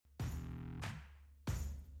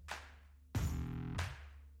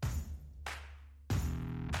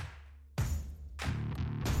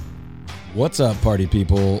What's up, party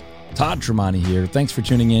people? Todd Tremonti here. Thanks for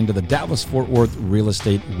tuning in to the Dallas-Fort Worth Real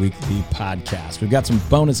Estate Weekly Podcast. We've got some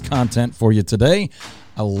bonus content for you today.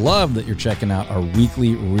 I love that you're checking out our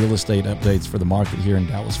weekly real estate updates for the market here in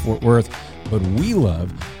Dallas-Fort Worth, but we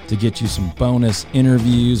love to get you some bonus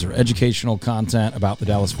interviews or educational content about the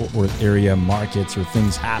Dallas-Fort Worth area markets or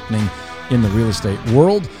things happening in the real estate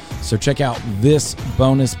world. So check out this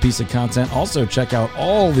bonus piece of content. Also check out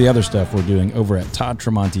all the other stuff we're doing over at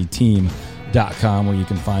toddtremontiteam.com, where you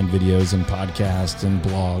can find videos and podcasts and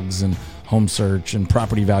blogs and home search and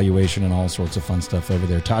property valuation and all sorts of fun stuff over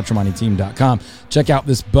there. toddtremontiteam.com. Check out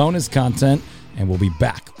this bonus content, and we'll be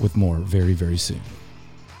back with more very, very soon.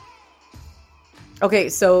 Okay,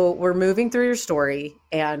 so we're moving through your story,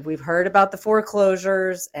 and we've heard about the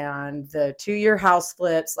foreclosures and the 2-year house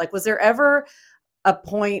flips. Like, was there ever a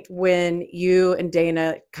point when you and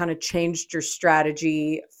Dana kind of changed your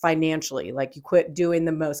strategy financially? Like, you quit doing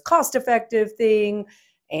the most cost-effective thing,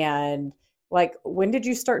 and like, when did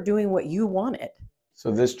you start doing what you wanted?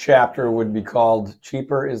 So this chapter would be called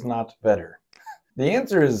Cheaper is Not Better. The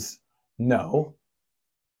answer is no,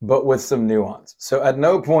 but with some nuance. So at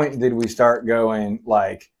no point did we start going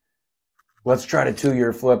like, let's try to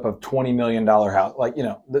 2-year flip of $20 million house. Like, you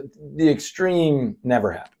know, the extreme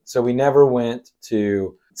never happened. So we never went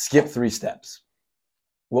to skip 3 steps.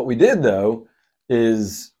 What we did though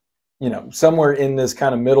is, you know, somewhere in this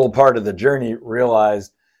kind of middle part of the journey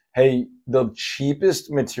realized, hey, the cheapest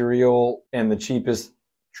material and the cheapest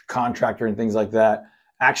contractor and things like that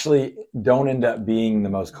actually don't end up being the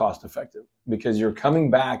most cost effective, because you're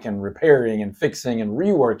coming back and repairing and fixing and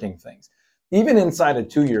reworking things, even inside a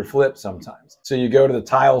 2-year flip sometimes. So you go to the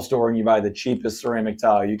tile store and you buy the cheapest ceramic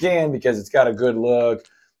tile you can because it's got a good look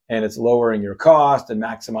and it's lowering your cost and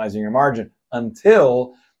maximizing your margin,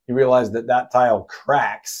 until you realize that that tile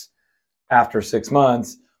cracks after 6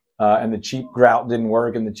 months and the cheap grout didn't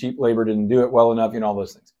work and the cheap labor didn't do it well enough, you know, all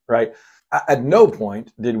those things, right? At no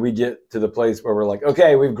point did we get to the place where we're like,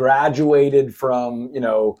 okay, we've graduated from, you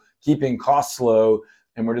know, keeping costs low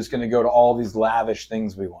and we're just going to go to all these lavish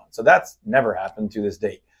things we want. So that's never happened to this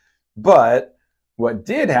date. But what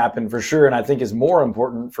did happen for sure, and I think is more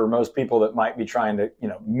important for most people that might be trying to, you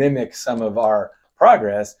know, mimic some of our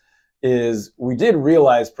progress, is we did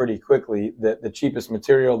realize pretty quickly that the cheapest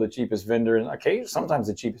material, the cheapest vendor, and okay, sometimes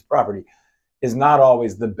the cheapest property is not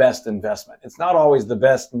always the best investment. It's not always the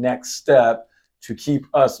best next step to keep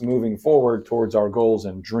us moving forward towards our goals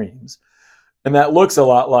and dreams. And that looks a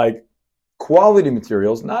lot like quality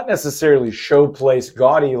materials, not necessarily showplace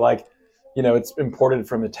gaudy, like, you know, it's imported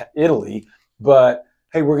from Italy, but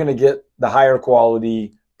hey, we're going to get the higher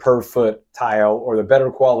quality per foot tile or the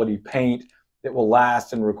better quality paint that will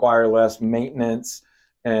last and require less maintenance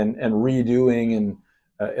and redoing, and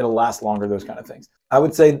it'll last longer, those kind of things. I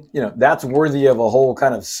would say, you know, that's worthy of a whole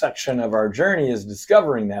kind of section of our journey, is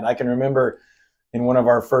discovering that. I can remember in one of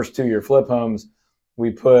our first 2-year flip homes,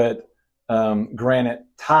 we put granite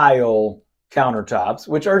tile countertops,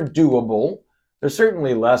 which are doable. They're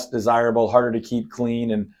certainly less desirable, harder to keep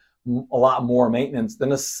clean, and a lot more maintenance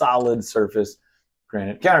than a solid surface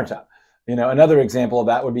granite countertop. You know, another example of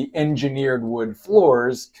that would be engineered wood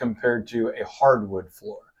floors compared to a hardwood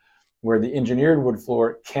floor, where the engineered wood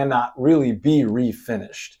floor cannot really be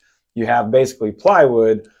refinished. You have basically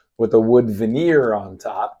plywood with a wood veneer on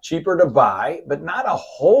top, cheaper to buy, but not a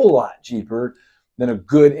whole lot cheaper than a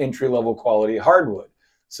good entry-level quality hardwood.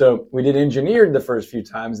 So we did engineered the first few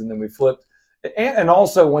times, and then we flipped. And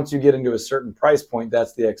also, once you get into a certain price point,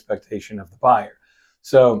 that's the expectation of the buyer.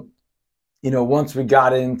 So, you know, once we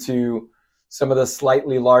got into some of the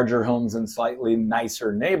slightly larger homes and slightly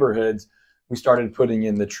nicer neighborhoods, we started putting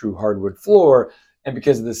in the true hardwood floor. And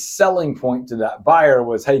because the selling point to that buyer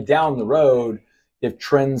was, hey, down the road, if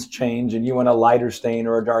trends change and you want a lighter stain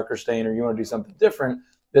or a darker stain, or you want to do something different,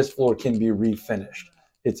 this floor can be refinished.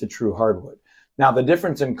 It's a true hardwood. Now, the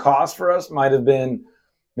difference in cost for us might have been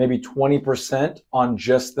maybe 20% on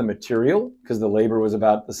just the material, because the labor was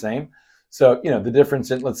about the same. So, you know, the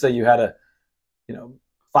difference in, let's say you had a, you know,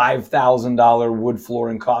 $5,000 wood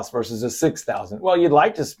flooring cost versus a $6,000. Well, you'd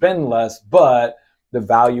like to spend less, but the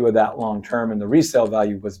value of that long term and the resale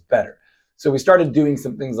value was better. So we started doing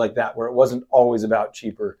some things like that, where it wasn't always about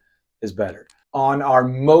cheaper is better. On our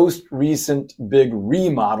most recent big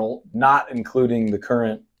remodel, not including the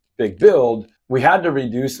current big build, we had to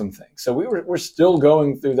redo some things. So we're still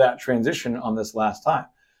going through that transition on this last time.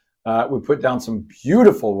 We put down some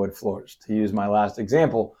beautiful wood floors, to use my last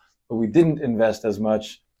example, but we didn't invest as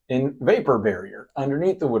much in vapor barrier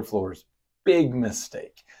underneath the wood floors. Big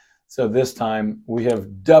mistake. So this time we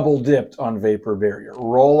have double dipped on vapor barrier.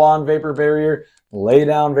 Roll on vapor barrier, lay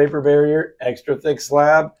down vapor barrier, extra thick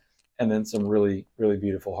slab, and then some really, really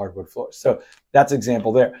beautiful hardwood floors. So that's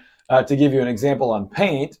example there. To give you an example on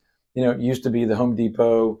paint, it used to be the Home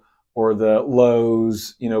Depot or the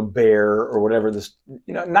Lowe's, Bear or whatever this,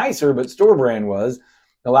 nicer, but store brand was.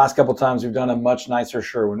 The last couple times we've done a much nicer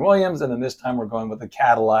Sherwin-Williams, and then this time we're going with a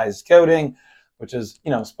catalyzed coating, which is,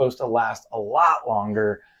 supposed to last a lot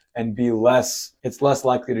longer and it's less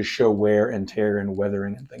likely to show wear and tear and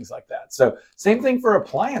weathering and things like that. So same thing for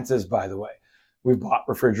appliances, by the way. We bought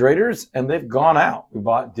refrigerators and they've gone out. We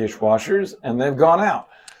bought dishwashers and they've gone out.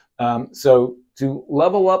 So to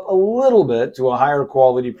level up a little bit to a higher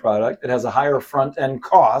quality product, it has a higher front end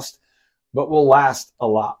cost, but will last a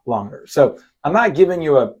lot longer. So I'm not giving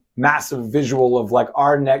you a massive visual of like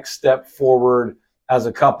our next step forward as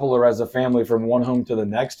a couple or as a family from one home to the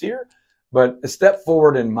next here, but a step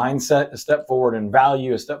forward in mindset, a step forward in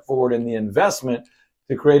value, a step forward in the investment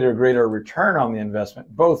to create a greater return on the investment,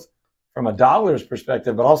 both from a dollar's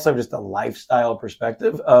perspective, but also just a lifestyle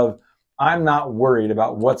perspective of I'm not worried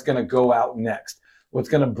about what's going to go out next, what's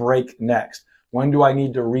going to break next. When do I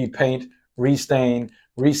need to repaint, restain,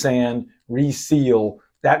 resand, reseal,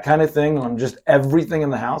 that kind of thing on just everything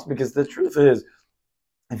in the house? Because the truth is,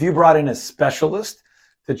 if you brought in a specialist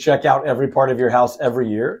to check out every part of your house every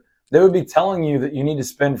year, they would be telling you that you need to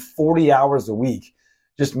spend 40 hours a week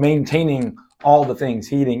just maintaining all the things,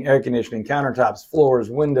 heating, air conditioning, countertops, floors,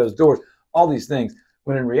 windows, doors, all these things.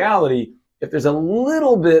 When in reality, if there's a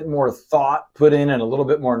little bit more thought put in and a little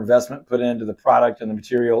bit more investment put into the product and the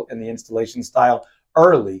material and the installation style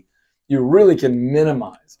early, you really can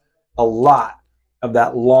minimize a lot of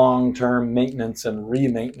that long-term maintenance and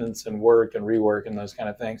re-maintenance and work and rework and those kind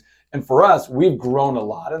of things. And for us, we've grown a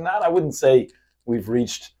lot in that. I wouldn't say we've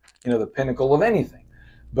reached, the pinnacle of anything,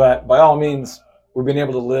 but by all means, we've been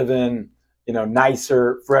able to live in,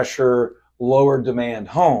 nicer, fresher, lower demand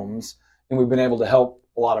homes. And we've been able to help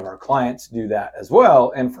a lot of our clients do that as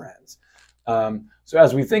well, and friends. So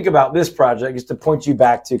as we think about this project, just to point you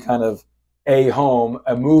back to kind of a home,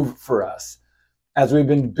 a move for us, as we've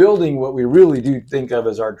been building what we really do think of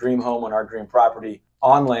as our dream home and our dream property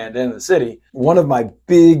on land in the city, one of my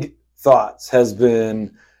big thoughts has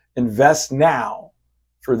been invest now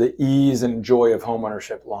for the ease and joy of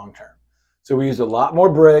homeownership long term. So we used a lot more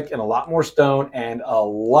brick and a lot more stone and a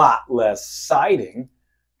lot less siding,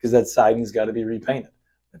 because that siding's got to be repainted.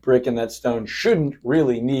 The brick and that stone shouldn't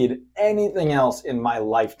really need anything else in my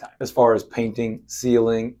lifetime as far as painting,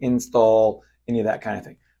 sealing, install, any of that kind of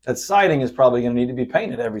thing. That siding is probably going to need to be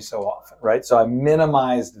painted every so often, right? So I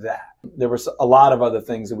minimized that. There was a lot of other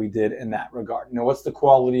things that we did in that regard. What's the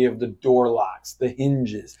quality of the door locks, the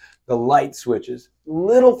hinges, the light switches,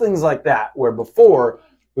 little things like that, where before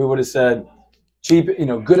we would have said, cheap,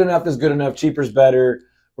 good enough is good enough, cheaper is better,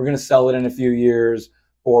 we're going to sell it in a few years,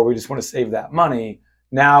 or we just want to save that money.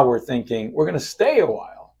 Now we're thinking we're going to stay a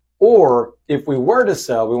while. Or if we were to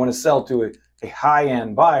sell, we want to sell to a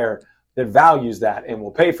high-end buyer that values that and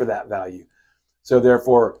will pay for that value. So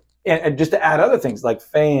therefore, and just to add other things like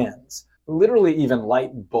fans, literally even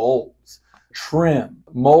light bulbs, trim,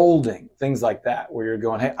 molding, things like that, where you're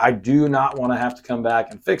going, hey, I do not want to have to come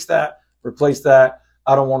back and fix that, replace that.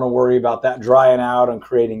 I don't want to worry about that drying out and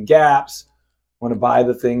creating gaps. I want to buy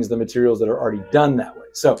the things, the materials that are already done that way.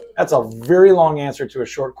 So that's a very long answer to a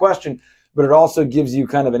short question, but it also gives you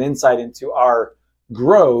kind of an insight into our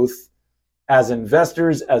growth as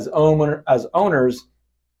investors, as owners,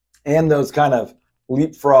 and those kind of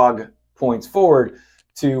leapfrog points forward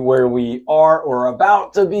to where we are or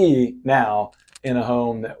about to be now in a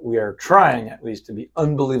home that we are trying at least to be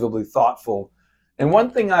unbelievably thoughtful. And one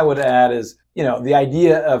thing I would add is, the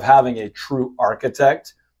idea of having a true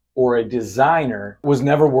architect or a designer was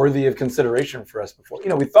never worthy of consideration for us before.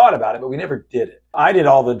 We thought about it, but we never did it. I did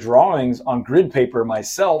all the drawings on grid paper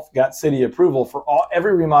myself, got city approval for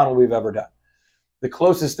every remodel we've ever done. The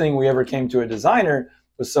closest thing we ever came to a designer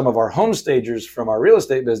was some of our home stagers from our real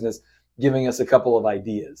estate business giving us a couple of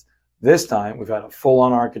ideas. This time, we've had a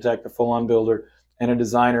full-on architect, a full-on builder, and a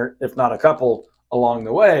designer, if not a couple, along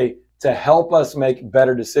the way to help us make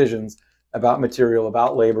better decisions about material,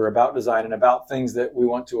 about labor, about design, and about things that we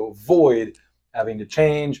want to avoid having to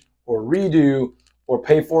change or redo or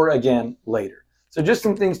pay for again later. So just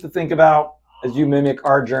some things to think about as you mimic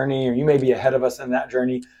our journey, or you may be ahead of us in that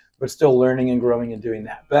journey, but still learning and growing and doing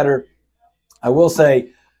that better. I will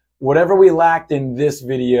say, whatever we lacked in this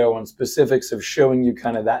video on specifics of showing you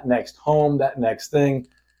kind of that next home, that next thing,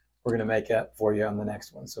 we're going to make up for you on the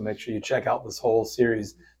next one. So make sure you check out this whole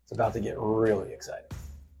series. It's about to get really exciting.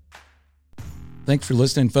 Thanks for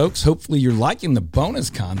listening, folks. Hopefully you're liking the bonus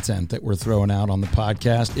content that we're throwing out on the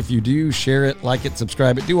podcast. If you do, share it, like it,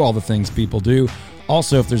 subscribe it, do all the things people do.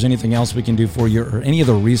 Also, if there's anything else we can do for you or any of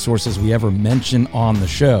the resources we ever mention on the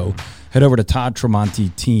show, head over to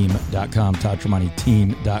toddtremonteteam.com,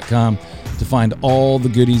 toddtremonteteam.com to find all the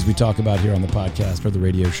goodies we talk about here on the podcast or the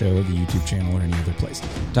radio show or the YouTube channel or any other place.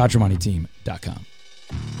 toddtremonteteam.com.